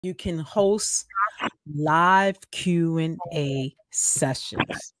You can host live Q&A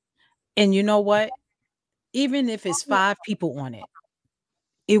sessions. And you know what? Even if it's 5 people on it,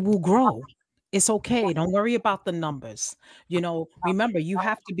 it will grow. It's okay. Don't worry about the numbers. Remember, you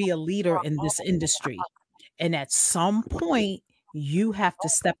have to be a leader in this industry. And at some point, you have to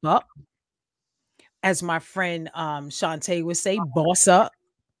step up. As my friend Shantae would say, boss up.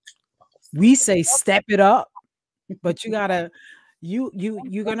 We say step it up, but you're gonna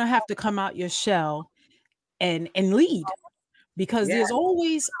have to come out your shell and lead, because Yeah. there's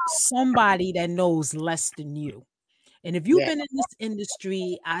always somebody that knows less than you. And if you've Yeah. been in this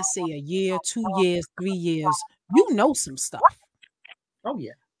industry, I say a year, 2 years, 3 years, you know some stuff. Oh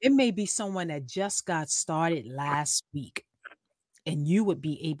yeah. It may be someone that just got started last week, and you would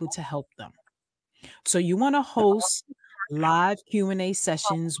be able to help them. So you want to host live Q&A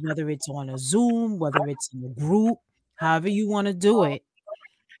sessions, whether it's on a Zoom, whether it's in a group, however you want to do it.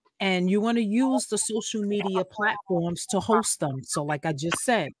 And you want to use the social media platforms to host them. So like I just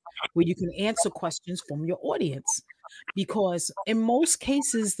said, where you can answer questions from your audience. Because in most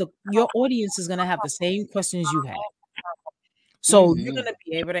cases, your audience is going to have the same questions you have. So you're going to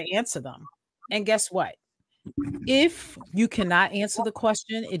be able to answer them. And guess what? If you cannot answer the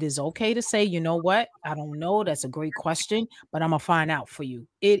question, it is okay to say, you know what? I don't know. That's a great question, but I'm going to find out for you.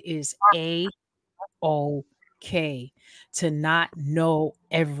 It is okay to not know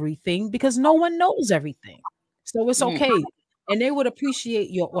everything, because no one knows everything. So it's okay. And they would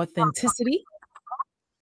appreciate your authenticity.